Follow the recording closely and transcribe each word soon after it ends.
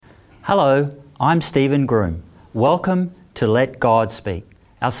Hello, I'm Stephen Groom. Welcome to Let God Speak.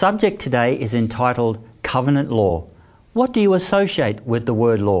 Our subject today is entitled Covenant Law. What do you associate with the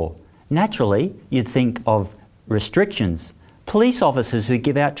word law? Naturally, you'd think of restrictions, police officers who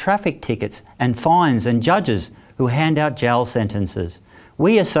give out traffic tickets and fines, and judges who hand out jail sentences.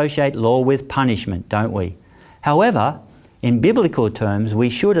 We associate law with punishment, don't we? However, in biblical terms, we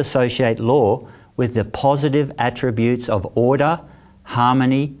should associate law with the positive attributes of order,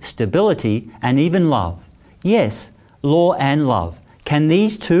 harmony, stability, and even love. Yes, law and love. Can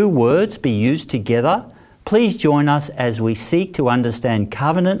these two words be used together? Please join us as we seek to understand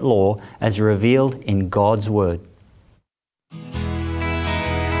covenant law as revealed in God's Word.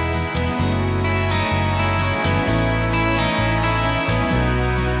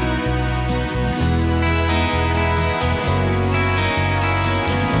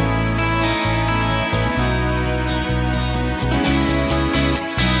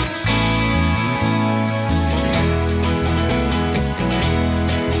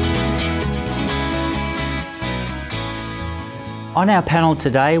 On our panel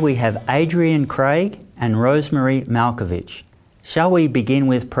today, we have Adrian Craig and Rosemary Malkovich. Shall we begin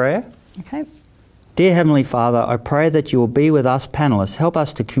with prayer? Okay. Dear Heavenly Father, I pray that you will be with us panelists, help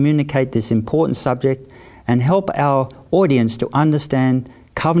us to communicate this important subject and help our audience to understand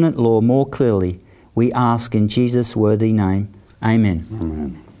covenant law more clearly. We ask in Jesus' worthy name. Amen.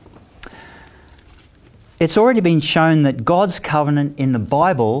 Amen. It's already been shown that God's covenant in the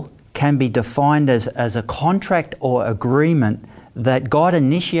Bible can be defined as a contract or agreement that God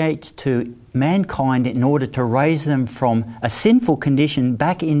initiates to mankind in order to raise them from a sinful condition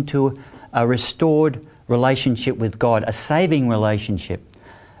back into a restored relationship with God, a saving relationship.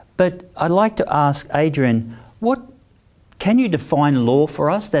 But I'd like to ask Adrian, can you define law for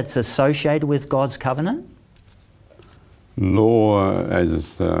us that's associated with God's covenant? Law,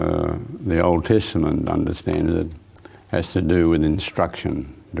 as the Old Testament understands it, has to do with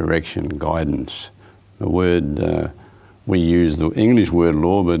instruction, direction, guidance. The word, we use the English word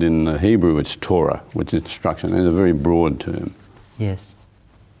law, but in the Hebrew it's Torah, which is instruction. It's a very broad term. Yes.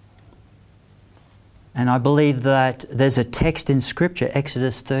 And I believe that there's a text in Scripture,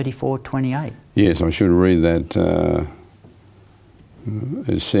 Exodus 34:28. Yes, I should read that.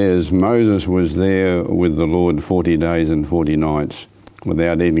 It says, Moses was there with the Lord 40 days and 40 nights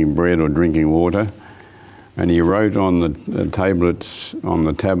without eating bread or drinking water. And he wrote on the tablets,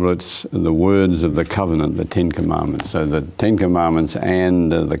 the words of the covenant, the Ten Commandments. So the Ten Commandments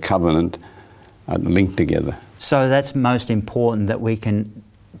and the covenant are linked together. So that's most important, that we can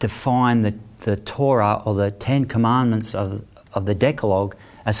define the Torah or the Ten Commandments of the Decalogue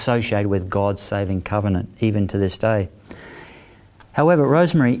associated with God's saving covenant, even to this day. However,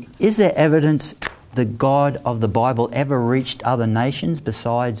 Rosemary, is there evidence the God of the Bible ever reached other nations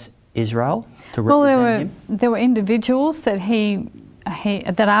besides Israel to represent him? There were individuals that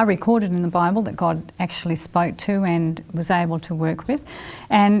that are recorded in the Bible that God actually spoke to and was able to work with.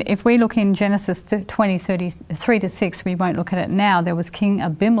 And if we look in Genesis 20:33-6, we won't look at it now. There was King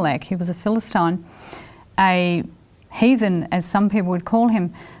Abimelech. He was a Philistine, a heathen, as some people would call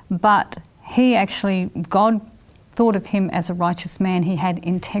him, but God thought of him as a righteous man. He had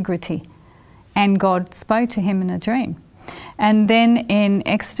integrity, and God spoke to him in a dream. And then in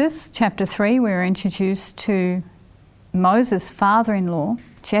Exodus chapter 3, we're introduced to Moses' father-in-law,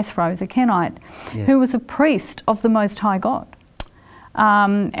 Jethro the Kenite, yes, who was a priest of the Most High God.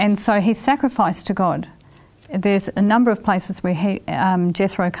 And so he sacrificed to God. There's a number of places where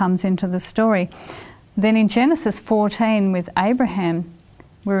Jethro comes into the story. Then in Genesis 14 with Abraham,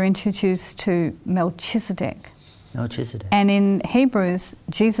 we're introduced to Melchizedek. And in Hebrews,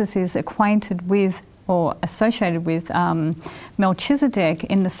 Jesus is acquainted with or associated with Melchizedek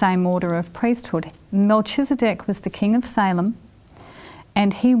in the same order of priesthood. Melchizedek was the king of Salem,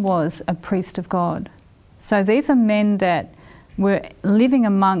 and he was a priest of God. So these are men that were living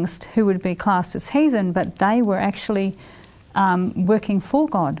amongst who would be classed as heathen, but they were actually working for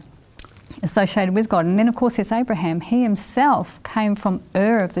God, associated with God. And then, of course, there's Abraham. He himself came from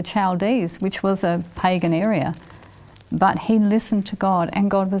Ur of the Chaldees, which was a pagan area. But he listened to God,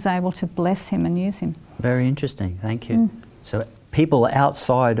 and God was able to bless him and use him. Very interesting, thank you. So people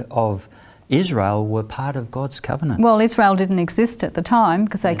outside of Israel were part of God's covenant. Well, Israel didn't exist at the time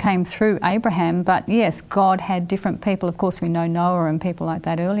because they came through Abraham, but yes, God had different people. Of course, we know Noah and people like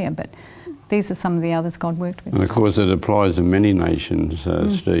that earlier, but these are some of the others God worked with. And of course it applies to many nations,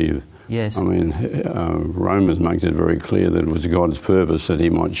 Steve. Yes. I mean, Romans makes it very clear that it was God's purpose that he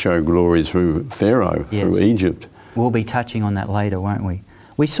might show glory through Pharaoh, through Egypt. We'll be touching on that later, won't we?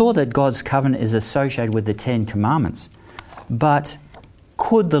 We saw that God's covenant is associated with the Ten Commandments, but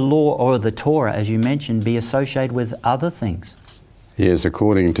could the law or the Torah, as you mentioned, be associated with other things? Yes,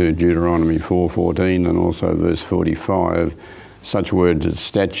 according to Deuteronomy 4:14 and also verse 45, such words as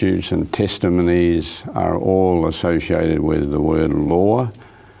statutes and testimonies are all associated with the word law.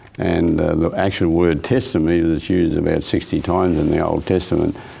 And the actual word testimony that's used about 60 times in the Old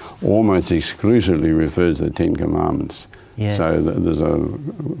Testament almost exclusively refers to the Ten Commandments. Yes. So there's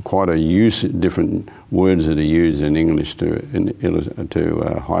quite a use different words that are used in English to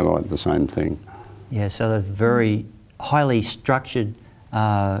highlight the same thing. Yeah, so a very highly structured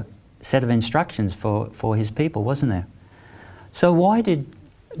set of instructions for his people, wasn't there? So why did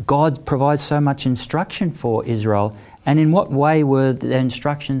God provide so much instruction for Israel, and in what way were the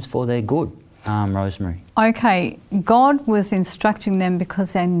instructions for their good, Rosemary? Okay, God was instructing them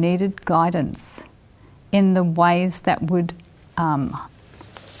because they needed guidance in the ways that would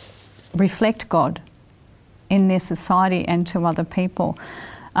reflect God in their society and to other people.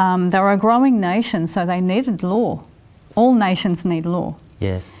 They were a growing nation, so they needed law. All nations need law.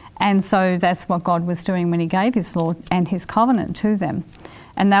 Yes. And so that's what God was doing when he gave his law and his covenant to them.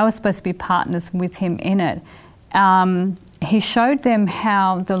 And they were supposed to be partners with him in it. He showed them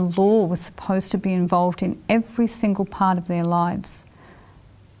how the law was supposed to be involved in every single part of their lives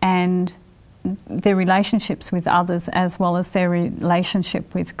and their relationships with others as well as their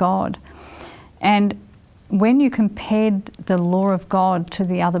relationship with God. And when you compared the law of God to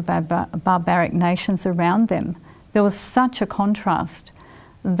the other barbaric nations around them, there was such a contrast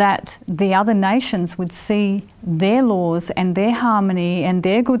that the other nations would see their laws and their harmony and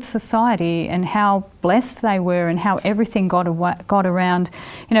their good society and how blessed they were and how everything got around,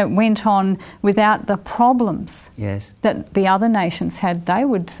 went on without the problems Yes. that the other nations had. They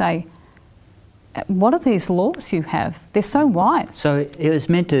would say, what are these laws you have? They're so wise. So it was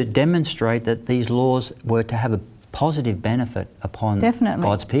meant to demonstrate that these laws were to have a positive benefit upon Definitely.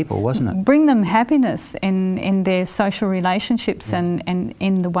 God's people, wasn't it? Bring them happiness in their social relationships Yes. and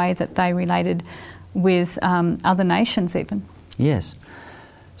in the way that they related with other nations even. Yes.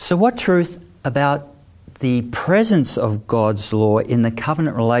 So what truth about the presence of God's law in the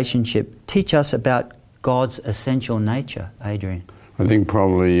covenant relationship teach us about God's essential nature, Adrian? I think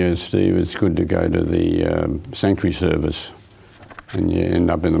probably, Steve, it's good to go to the sanctuary service and you end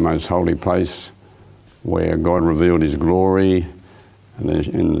up in the most holy place where God revealed his glory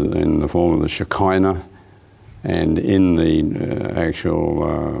in the form of the Shekinah, and in the actual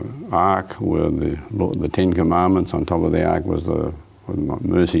ark were the Ten Commandments. On top of the ark was the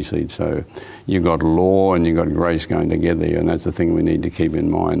mercy seat. So you got law and you got grace going together, and that's the thing we need to keep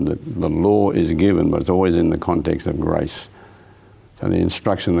in mind, that the law is given, but it's always in the context of grace. So the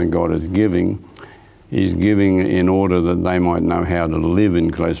instruction that God is giving in order that they might know how to live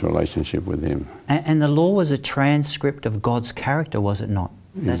in close relationship with him. And the law was a transcript of God's character, was it not?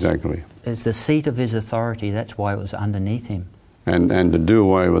 Exactly. It's the seat of his authority. That's why it was underneath him. And to do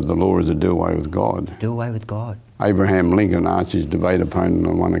away with the law is to do away with God. Do away with God. Abraham Lincoln asked his debate opponent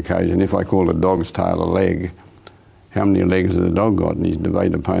on one occasion, if I call a dog's tail a leg, how many legs has the dog got? And his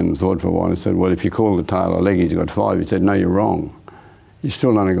debate opponent thought for a while and said, well, if you call the tail a leg, he's got 5. He said, no, you're wrong. You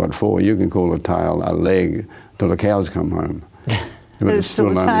still only got 4. You can call a tail a leg till the cows come home. But it's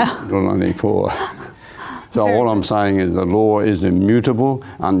still only 4. So all I'm saying is the law is immutable,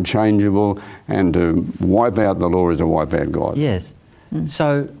 unchangeable, and to wipe out the law is to wipe out God. Yes.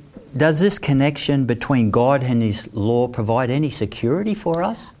 So does this connection between God and his law provide any security for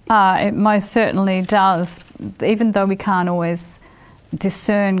us? It most certainly does, even though we can't always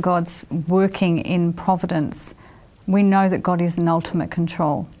discern God's working in providence. We know that God is in ultimate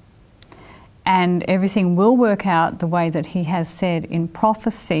control. And everything will work out the way that he has said in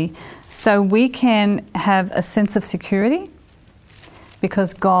prophecy. So we can have a sense of security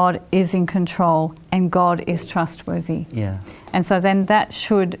because God is in control and God is trustworthy. Yeah. And so then that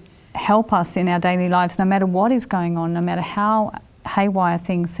should help us in our daily lives, no matter what is going on, no matter how haywire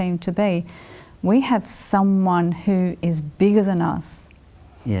things seem to be. We have someone who is bigger than us.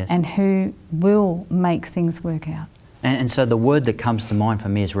 Yes. And who will make things work out. And so the word that comes to mind for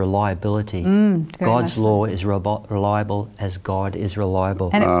me is reliability. God's law is reliable as God is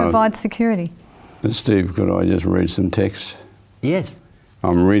reliable. And it provides security. Steve, could I just read some text? Yes.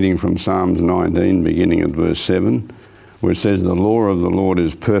 I'm reading from Psalms 19, beginning at verse 7, where it says, the law of the Lord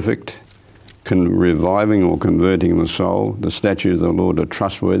is perfect, reviving or converting the soul. The statutes of the Lord are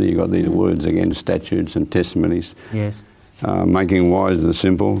trustworthy. You've got these words again, statutes and testimonies. Yes. Making wise the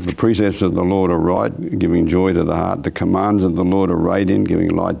simple. The precepts of the Lord are right, giving joy to the heart. The commands of the Lord are radiant, giving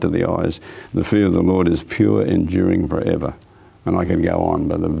light to the eyes. The fear of the Lord is pure, enduring forever. And I could go on,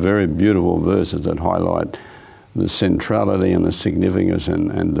 but the very beautiful verses that highlight the centrality and the significance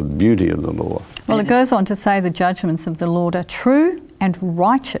and the beauty of the law. Well, it goes on to say the judgments of the Lord are true and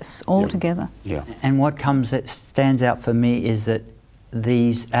righteous altogether. Yeah. And what that stands out for me is that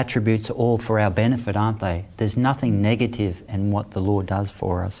these attributes are all for our benefit, aren't they? There's nothing negative in what the Lord does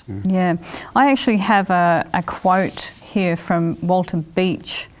for us. Yeah. I actually have a quote here from Walter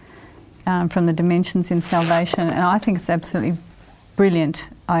Beach from the Dimensions in Salvation, and I think it's absolutely brilliant.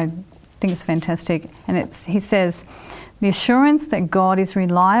 I think it's fantastic. And he says, "The assurance that God is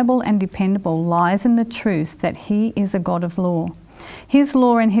reliable and dependable lies in the truth that He is a God of law. His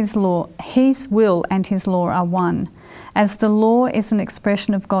will and His law are one. As the law is an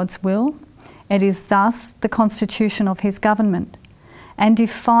expression of God's will, it is thus the constitution of His government, and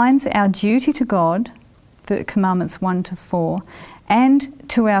defines our duty to God, the Commandments 1 to 4, and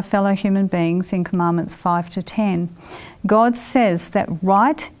to our fellow human beings in Commandments 5 to 10. God says that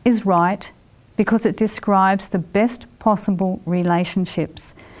right is right because it describes the best possible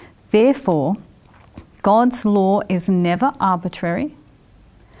relationships. Therefore, God's law is never arbitrary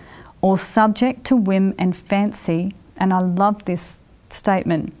or subject to whim and fancy." And I love this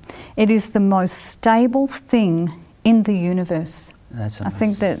statement. "It is the most stable thing in the universe." That's I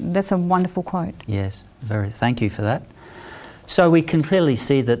think that's a wonderful quote. Yes, thank you for that. So we can clearly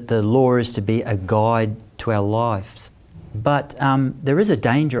see that the law is to be a guide to our lives. But there is a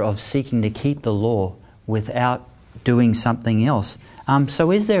danger of seeking to keep the law without doing something else.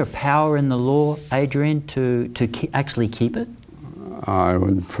 So is there a power in the law, Adrian, to actually keep it? I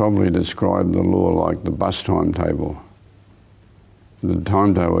would probably describe the law like the bus timetable. The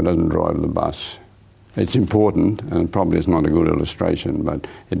timetable doesn't drive the bus. It's important, and probably it's not a good illustration, but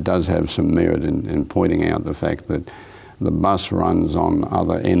it does have some merit in pointing out the fact that the bus runs on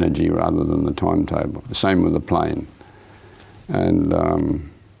other energy rather than the timetable. The same with the plane. And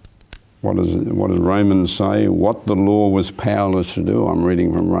what does Romans say? What the law was powerless to do. I'm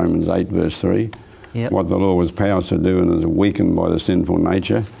reading from Romans 8, verse 3. Yep. What the law was powerless to do and is weakened by the sinful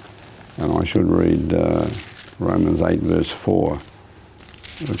nature. And I should read Romans 8, verse 4.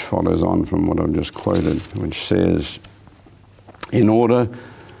 Which follows on from what I've just quoted, which says, "In order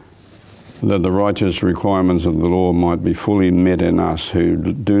that the righteous requirements of the law might be fully met in us who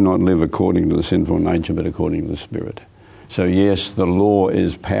do not live according to the sinful nature but according to the Spirit." So yes, the law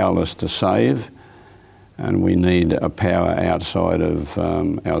is powerless to save, and we need a power outside of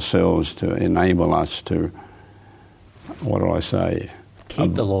ourselves to enable us to, what do I say?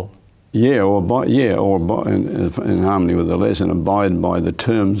 Keep the law. Yeah, or in harmony with the lesson, abide by the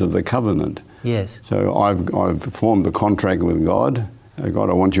terms of the covenant. Yes. So I've formed a contract with God. God,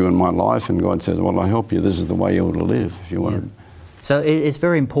 I want you in my life, and God says, "Well, I'll help you. This is the way you ought to live if you want to." So it's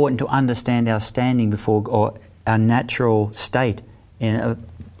very important to understand our standing before, or our natural state.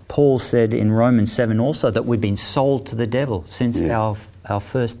 Paul said in Romans 7 also that we've been sold to the devil since our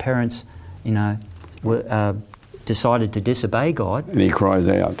first parents, decided to disobey God. And he cries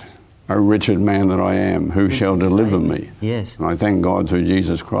out, "O wretched man that I am, who shall deliver me?" Yes. And I thank God through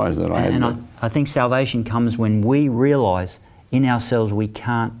Jesus Christ that I think salvation comes when we realise in ourselves we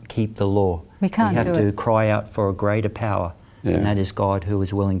can't keep the law. We can't do it. We have to cry out for a greater power, and that is God who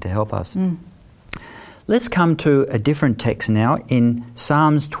is willing to help us. Let's come to a different text now. In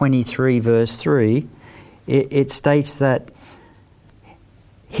Psalms 23 verse 3, it states that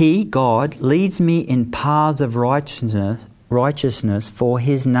He, God, leads me in paths of righteousness for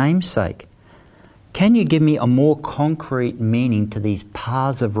His name's sake. Can you give me a more concrete meaning to these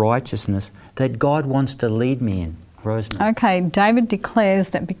paths of righteousness that God wants to lead me in? Rosemary. Okay, David declares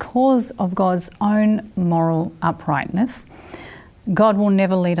that because of God's own moral uprightness, God will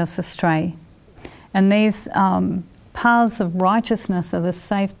never lead us astray. And these paths of righteousness are the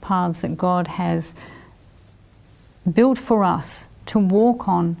safe paths that God has built for us to walk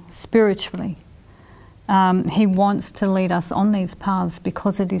on spiritually. He wants to lead us on these paths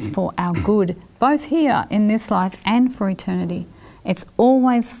because it is for our good, both here in this life and for eternity. It's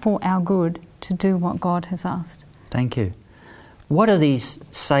always for our good to do what God has asked. Thank you. What are these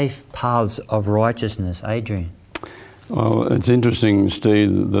safe paths of righteousness, Adrian? Well, it's interesting,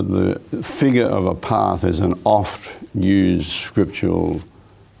 Steve, that the figure of a path is an oft-used scriptural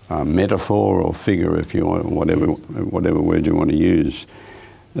metaphor or figure, if you want, whatever word you want to use.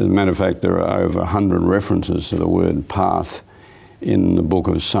 As a matter of fact, there are over 100 references to the word path in the book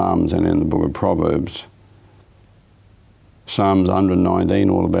of Psalms and in the book of Proverbs. Psalms 119,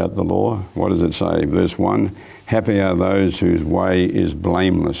 all about the law. What does it say? Verse 1, "Happy are those whose way is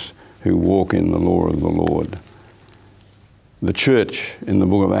blameless, who walk in the law of the Lord." The church in the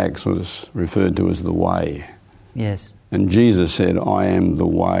book of Acts was referred to as the way. Yes. And Jesus said, I am the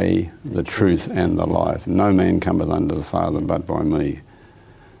way, the truth, and the life. No man cometh unto the Father but by me.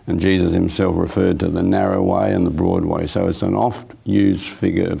 And Jesus himself referred to the narrow way and the broad way. So it's an oft-used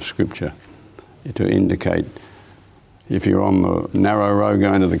figure of Scripture to indicate if you're on the narrow road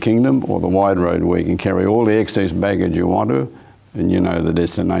going to the kingdom or the wide road where you can carry all the excess baggage you want to and you know the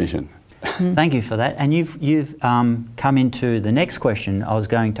destination. Thank you for that. And you've come into the next question I was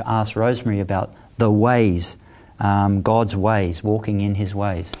going to ask Rosemary about the ways, God's ways, walking in his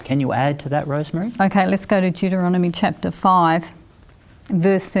ways. Can you add to that, Rosemary? Okay, let's go to Deuteronomy chapter 5,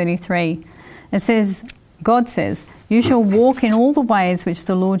 verse 33. It says, God says, you shall walk in all the ways which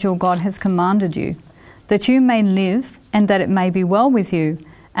the Lord your God has commanded you, that you may live and that it may be well with you,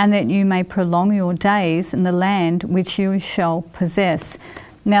 and that you may prolong your days in the land which you shall possess.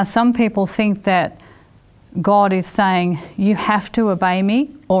 Now, some people think that God is saying, you have to obey me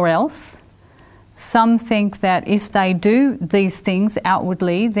or else. Some think that if they do these things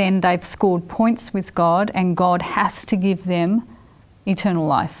outwardly, then they've scored points with God and God has to give them eternal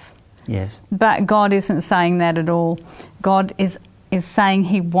life. Yes. But God isn't saying that at all. God is saying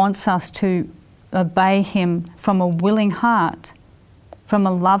he wants us to obey him from a willing heart, from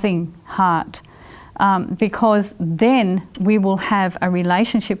a loving heart, because then we will have a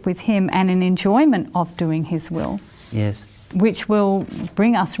relationship with him and an enjoyment of doing his will. Yes. Which will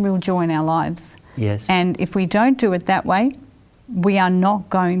bring us real joy in our lives. Yes. And if we don't do it that way, we are not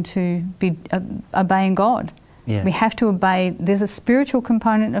going to be obeying God. Yes. We have to obey. There's a spiritual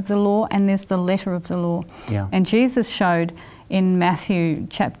component of the law and there's the letter of the law. Yeah. And Jesus showed in Matthew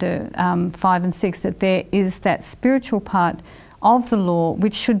chapter 5 and 6 that there is that spiritual part of the law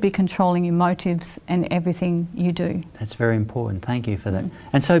which should be controlling your motives and everything you do. That's very important. Thank you for that.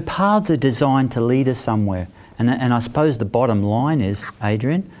 And so paths are designed to lead us somewhere. And I suppose the bottom line is,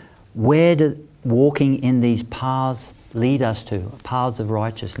 Adrian, where do walking in these paths lead us to? Paths of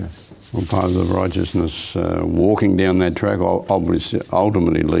righteousness. Well, paths of righteousness, walking down that track obviously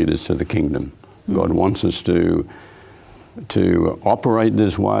ultimately lead us to the kingdom. God wants us to operate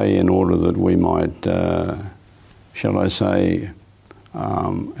this way in order that we might, shall I say,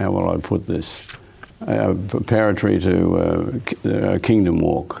 how will I put this, preparatory to a kingdom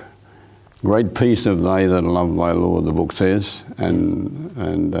walk. Great peace of they that love thy law, the book says, and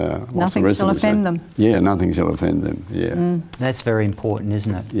what's the Nothing rest shall of it say? offend them. Yeah, nothing shall offend them. Yeah, That's very important,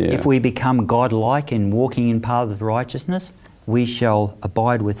 isn't it? Yeah. If we become God-like in walking in paths of righteousness, we shall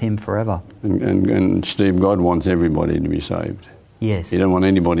abide with him forever. and Steve, God wants everybody to be saved. Yes. He don't want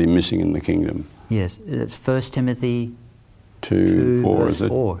anybody missing in the kingdom. Yes. It's 1 Timothy 2, 4, verse is it?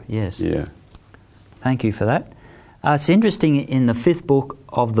 4. Yes. Yeah. Thank you for that. It's interesting, in the 5th book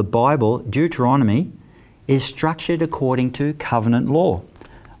of the Bible, Deuteronomy is structured according to covenant law.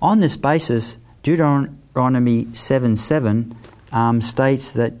 On this basis, Deuteronomy 7:7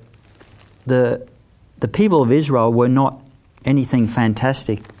 states that the people of Israel were not anything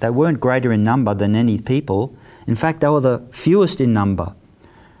fantastic. They weren't greater in number than any people. In fact, they were the fewest in number.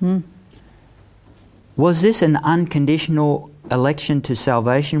 Was this an unconditional election to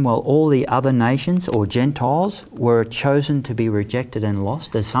salvation while all the other nations or Gentiles were chosen to be rejected and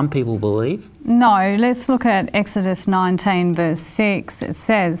lost, as some people believe? No, let's look at Exodus 19 verse 6. It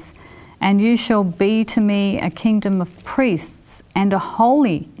says, and you shall be to me a kingdom of priests and a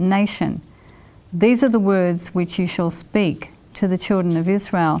holy nation. These are the words which you shall speak to the children of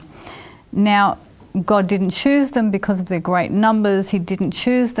Israel. Now, God didn't choose them because of their great numbers. He didn't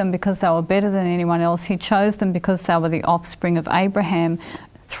choose them because they were better than anyone else. He chose them because they were the offspring of Abraham,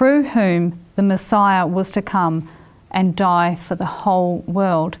 through whom the Messiah was to come and die for the whole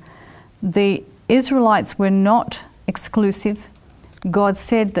world. The Israelites were not exclusive. God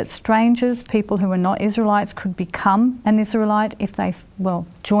said that strangers, people who were not Israelites, could become an Israelite if they,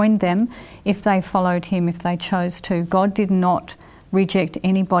 joined them, if they followed him, if they chose to. God did not reject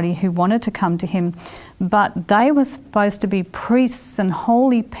anybody who wanted to come to him, but they were supposed to be priests and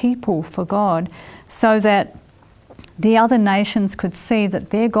holy people for God, so that the other nations could see that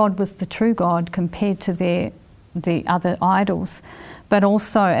their God was the true God compared to the other idols. But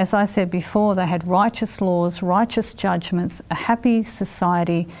also, as I said before, they had righteous laws, righteous judgments, a happy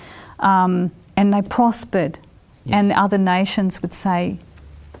society, and they prospered. Yes. And the other nations would say,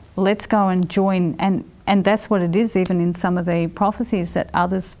 let's go and join. And that's what it is, even in some of the prophecies, that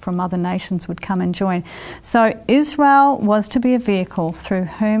others from other nations would come and join. So Israel was to be a vehicle through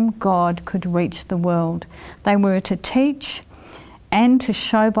whom God could reach the world. They were to teach and to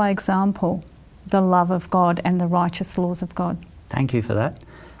show by example the love of God and the righteous laws of God. Thank you for that.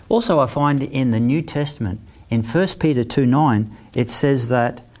 Also, I find in the New Testament, in 1 Peter 2:9, it says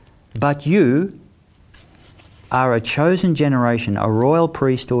that, but you are a chosen generation, a royal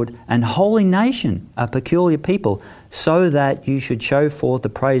priesthood, and holy nation, a peculiar people, so that you should show forth the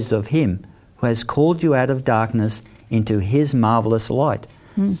praise of him who has called you out of darkness into his marvellous light.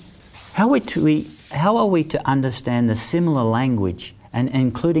 How are we to understand the similar language, and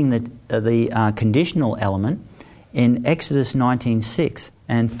including the conditional element, in Exodus 19:6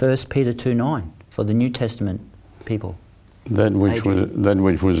 and 1 Peter 2:9 for the New Testament people? That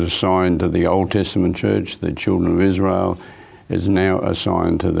which was assigned to the Old Testament church, the children of Israel, is now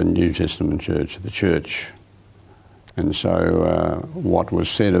assigned to the New Testament church, the church. And so what was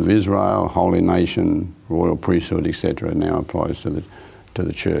said of Israel, holy nation, royal priesthood, etc., now applies to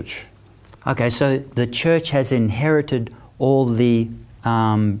the church. Okay, so the church has inherited all the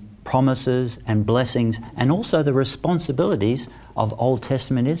promises and blessings and also the responsibilities of Old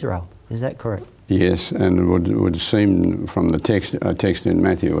Testament Israel. Is that correct? Yes, and it would seem from the text in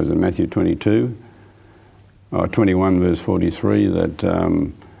Matthew, was it Matthew 21 verse 43, that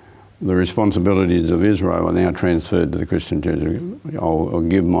the responsibilities of Israel are now transferred to the Christian church. I'll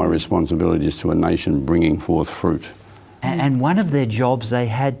give my responsibilities to a nation bringing forth fruit. And one of their jobs they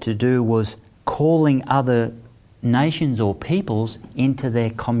had to do was calling other nations or peoples into their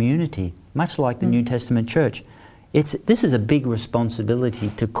community, much like the New Testament church. This is a big responsibility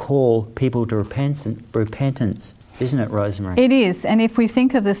to call people to repentance, isn't it, Rosemary? It is, and if we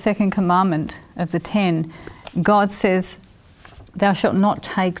think of the second commandment of the 10, God says, "Thou shalt not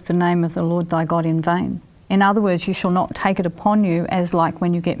take the name of the Lord thy God in vain." In other words, you shall not take it upon you as like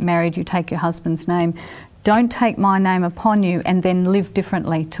when you get married, you take your husband's name. Don't take my name upon you and then live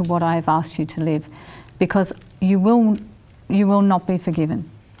differently to what I have asked you to live, because you will not be forgiven.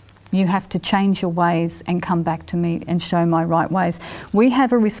 You have to change your ways and come back to me and show my right ways. We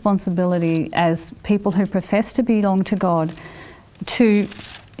have a responsibility as people who profess to belong to God to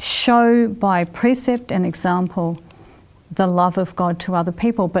show by precept and example the love of God to other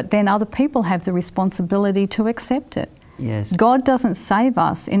people, but then other people have the responsibility to accept it. Yes. God doesn't save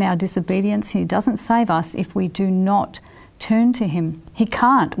us in our disobedience. He doesn't save us if we do not turn to him. He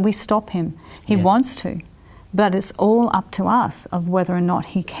can't. We stop him. He wants to. But it's all up to us of whether or not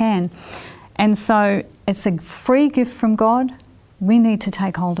he can. And so it's a free gift from God. We need to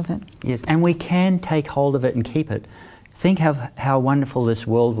take hold of it. Yes, and we can take hold of it and keep it. Think how wonderful this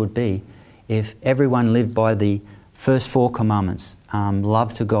world would be if everyone lived by the first 4 commandments,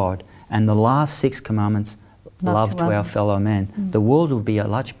 love to God, and the last 6 commandments, love to our fellow man. The world would be a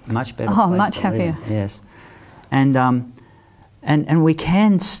much better place much to happier. live. Yes, and we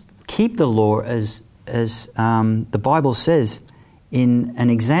can keep the law as the Bible says. In an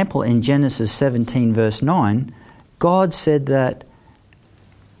example in Genesis 17 verse 9, God said that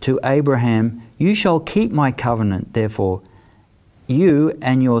to Abraham, "You shall keep my covenant, therefore, you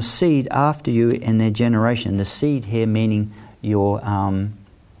and your seed after you in their generation." The seed here meaning your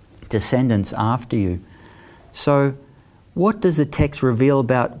descendants after you. So what does the text reveal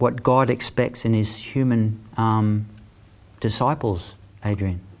about what God expects in his human disciples,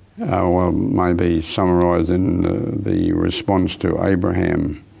 Adrian? Well, maybe summarised in the response to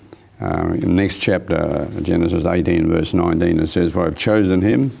Abraham. In the next chapter, Genesis 18 verse 19, it says, "For I have chosen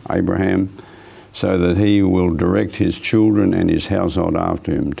him, Abraham, so that he will direct his children and his household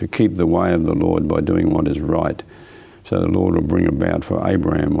after him, to keep the way of the Lord by doing what is right. So the Lord will bring about for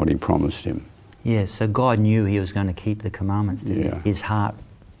Abraham what he promised him." Yes, so God knew he was going to keep the commandments, didn't he? His heart.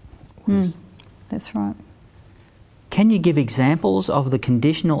 That's right. Can you give examples of the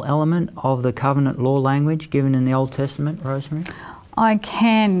conditional element of the covenant law language given in the Old Testament, Rosemary? I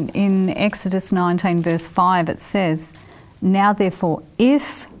can. In Exodus 19 verse 5 it says, "Now therefore,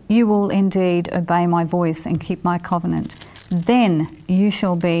 if you will indeed obey my voice and keep my covenant, then you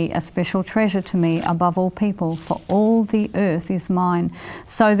shall be a special treasure to me above all people, for all the earth is mine."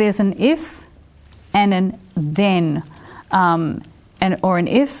 So there's an if and an then, or an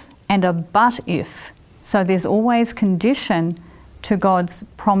if and a but if. So there's always condition to God's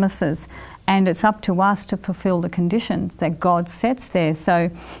promises, and it's up to us to fulfill the conditions that God sets there. So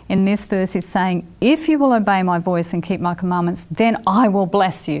in this verse it's saying, if you will obey my voice and keep my commandments, then I will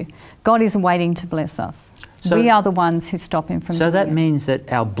bless you. God is waiting to bless us. So we are the ones who stop him from doing it. So that means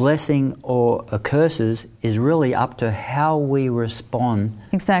that our blessing or curses is really up to how we respond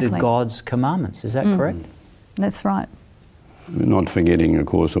to God's commandments. Is that correct? That's right. Not forgetting, of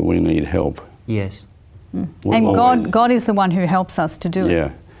course, that we need help. Yes. And God is the one who helps us to do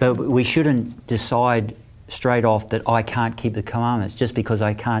it. But we shouldn't decide straight off that I can't keep the commandments just because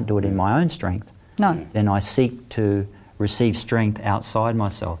I can't do it in my own strength. No. Then I seek to receive strength outside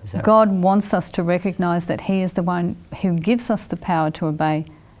myself. Is that God right? wants us to recognise that he is the one who gives us the power to obey.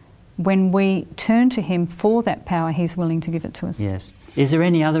 when we turn to Him for that power, He's willing to give it to us. Yes. Is there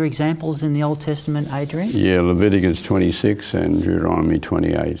any other examples in the Old Testament, Adrian? Yeah, Leviticus 26 and Deuteronomy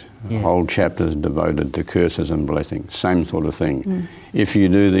 28. Yes. Whole chapters devoted to curses and blessings. Same sort of thing. If you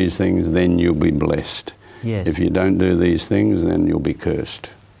do these things, then you'll be blessed. Yes. If you don't do these things, then you'll be cursed.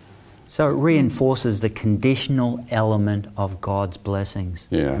 So it reinforces the conditional element of God's blessings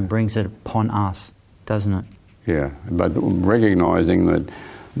and brings it upon us, doesn't it? Yeah, but recognising that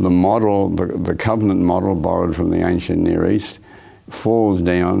the model, the covenant model borrowed from the ancient Near East, falls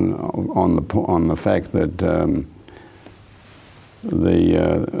down on the fact that the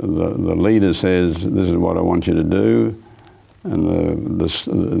leader says, "This is what I want you to do," and the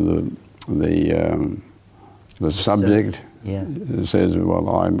subject says, "Well,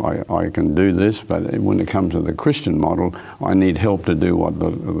 I can do this," but when it comes to the Christian model, I need help to do what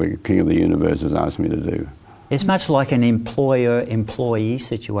the King of the Universe has asked me to do. It's much like an employer-employee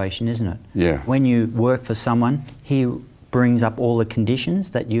situation, isn't it? Yeah. When you work for someone, he brings up all the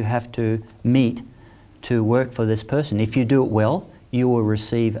conditions that you have to meet to work for this person. If you do it well, you will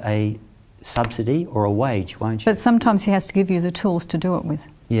receive a subsidy or a wage, won't you? But sometimes he has to give you the tools to do it with.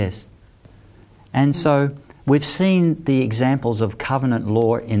 Yes. And so we've seen the examples of covenant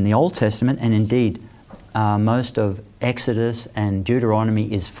law in the Old Testament, and indeed most of Exodus and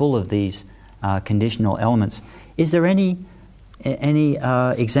Deuteronomy is full of these conditional elements. Is there any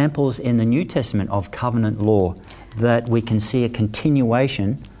examples in the New Testament of covenant law that we can see a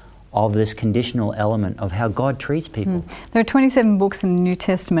continuation of this conditional element of how God treats people? There are 27 books in the New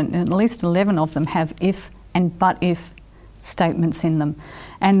Testament, and at least 11 of them have if and but if statements in them.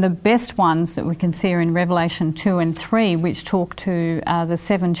 And the best ones that we can see are in Revelation 2 and 3, which talk to the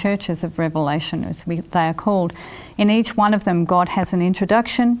 7 churches of Revelation, as they are called. In each one of them, God has an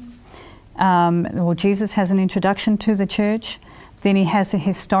introduction, or Jesus has an introduction to the church. Then he has a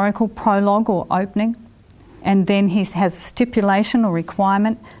historical prologue or opening. And then he has a stipulation or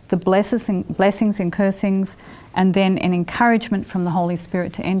requirement, the blessings and cursings, and then an encouragement from the Holy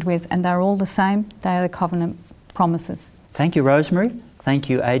Spirit to end with. And they're all the same. They are the covenant promises. Thank you, Rosemary. Thank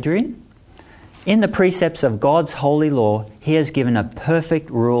you, Adrian. In the precepts of God's holy law, he has given a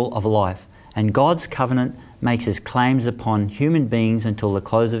perfect rule of life, and God's covenant makes his claims upon human beings until the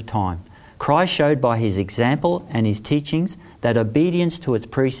close of time. Christ showed by his example and his teachings that obedience to its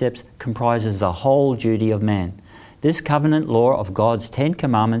precepts comprises the whole duty of man. This covenant law of God's 10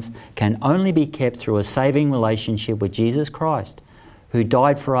 Commandments can only be kept through a saving relationship with Jesus Christ, who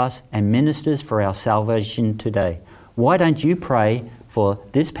died for us and ministers for our salvation today. Why don't you pray for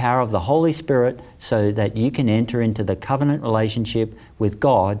this power of the Holy Spirit so that you can enter into the covenant relationship with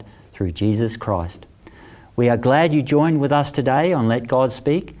God through Jesus Christ? We are glad you joined with us today on Let God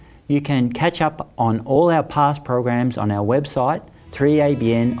Speak. You can catch up on all our past programs on our website,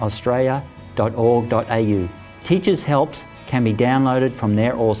 3abnaustralia.org.au. Teachers' Helps can be downloaded from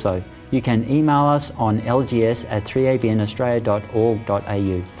there also. You can email us on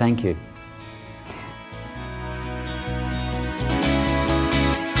lgs@3abnaustralia.org.au. Thank you.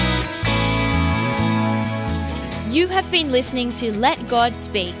 You have been listening to Let God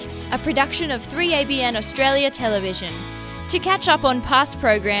Speak, a production of 3ABN Australia Television. To catch up on past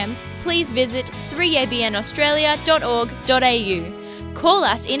programs, please visit 3abnaustralia.org.au. Call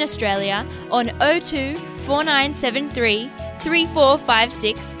us in Australia on 02 4973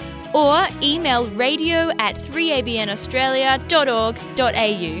 3456 or email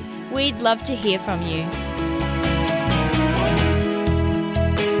radio@3abnaustralia.org.au. We'd love to hear from you.